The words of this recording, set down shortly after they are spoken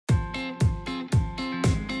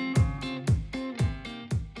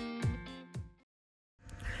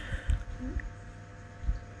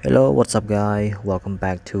Hello, what's up guys? Welcome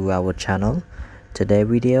back to our channel. Today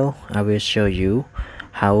video I will show you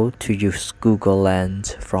how to use Google Len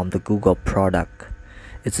from the Google product.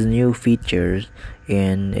 It's a new feature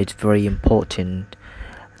and it's very important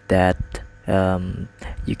that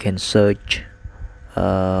you can search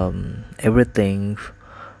everything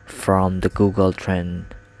from the Google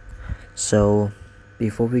trend. So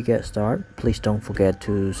before we get started, please don't forget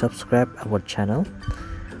to subscribe our channel.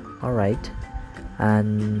 Alright,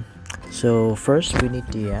 and so first we need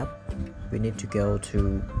the app. We need to go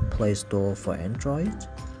to Play Store for Android,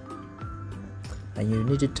 and you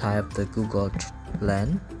need to type the Google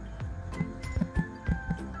Len.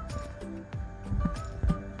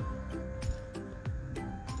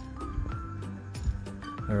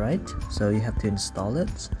 Alright, so you have to install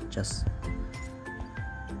it.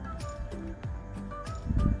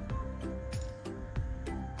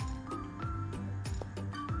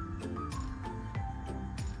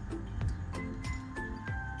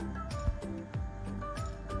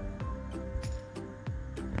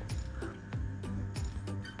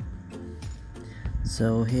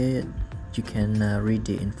 So here you can read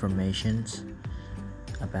the informations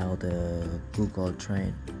about the Google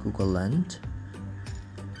Len.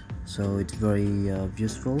 So it's very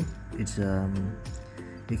useful. It's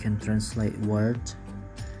you can translate words,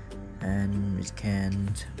 and it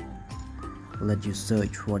can let you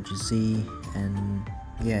search what you see, and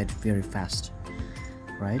yeah, it's very fast,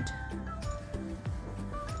 right?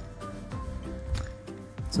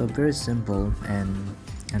 So very simple and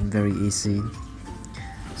very easy.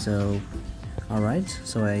 So alright,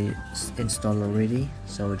 so I installed already,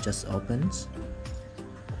 so it just opens.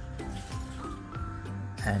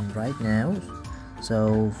 And right now,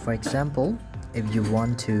 so for example, if you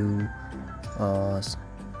want to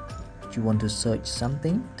search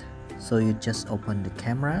something, so you just open the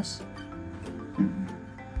cameras,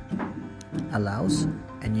 allows,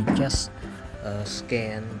 and you just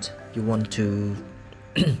scan. You want to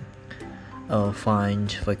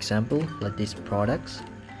find, for example, like these products.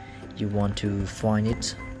 You want to find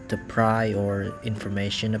it, the price or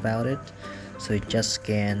information about it, so you just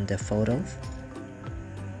scan the photo.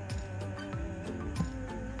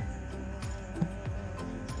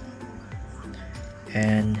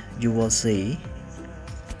 And you will see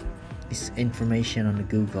this information on the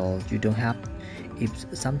Google. You don't have, if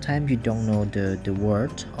sometimes you don't know the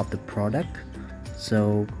word of the product,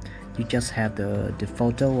 so you just have the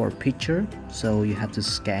photo or picture, so you have to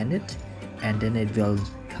scan it, and then it will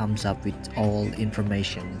comes up with all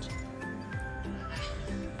information,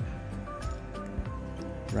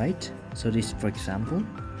 right? So this, for example,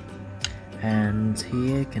 and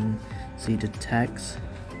here you can see the text.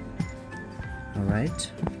 Alright,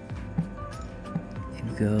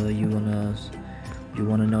 if you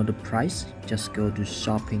wanna know the price, just go to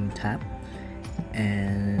shopping tab,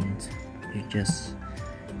 and you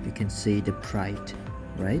can see the price,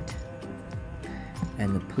 right?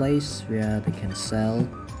 And the place where they can sell.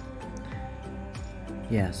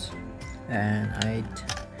 Yes, and I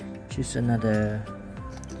choose another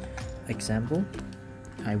example.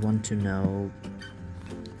 I want to know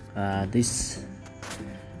this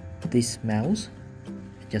mouse.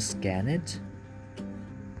 Just scan it.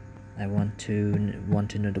 I want to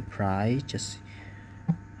know the price. Just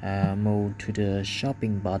move to the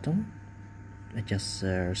shopping button. I just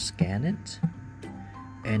scan it,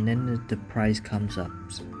 and then the price comes up.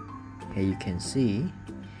 Here you can see.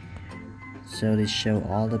 So they show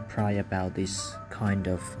all the price about this kind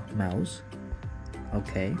of mouse.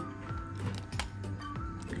 Okay,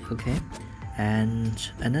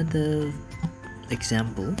 and another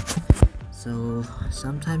example. So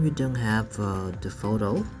sometimes you don't have the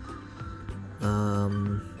photo.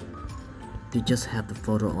 You just have the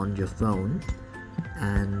photo on your phone,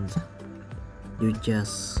 and you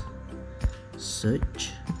just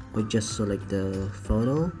search or just select the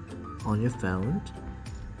photo on your phone,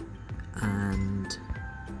 and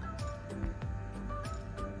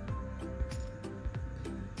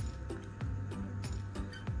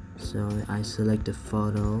so I select the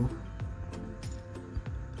photo.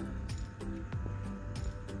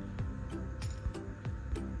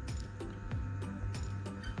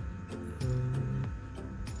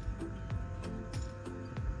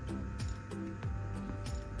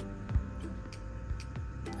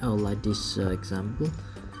 Oh, like this example,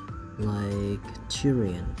 like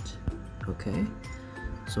Turian. Okay,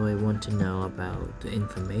 so I want to know about the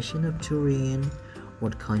information of Turian,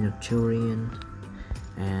 what kind of Turian,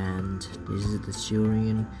 and this is the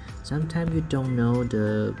Turian. Sometimes you don't know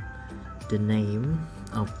the name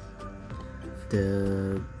of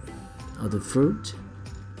the fruit,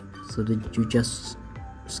 so that you just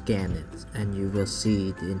scan it and you will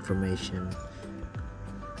see the information.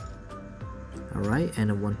 Alright, and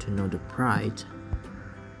I want to know the price.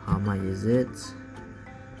 How much is it?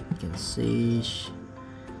 You can see.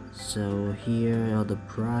 So here are the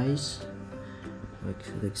price. Like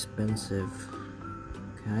expensive.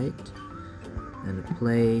 Okay, and the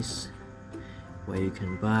place where you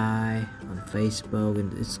can buy on Facebook,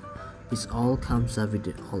 and this all comes up with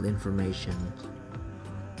all information,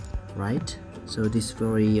 right? So this is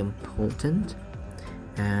very important,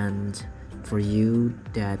 and for you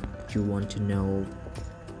that you want to know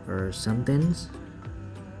or something.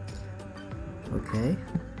 Okay,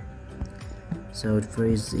 so it's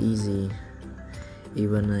very easy.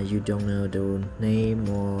 Even you don't know the name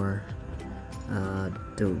or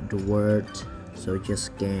the word, so just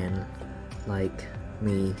scan like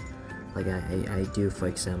me, like I do, for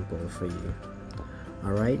example, for you.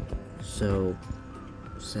 Alright, so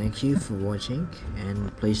thank you for watching,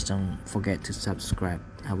 and please don't forget to subscribe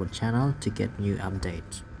our channel to get new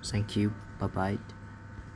updates. Thank you. Bye bye.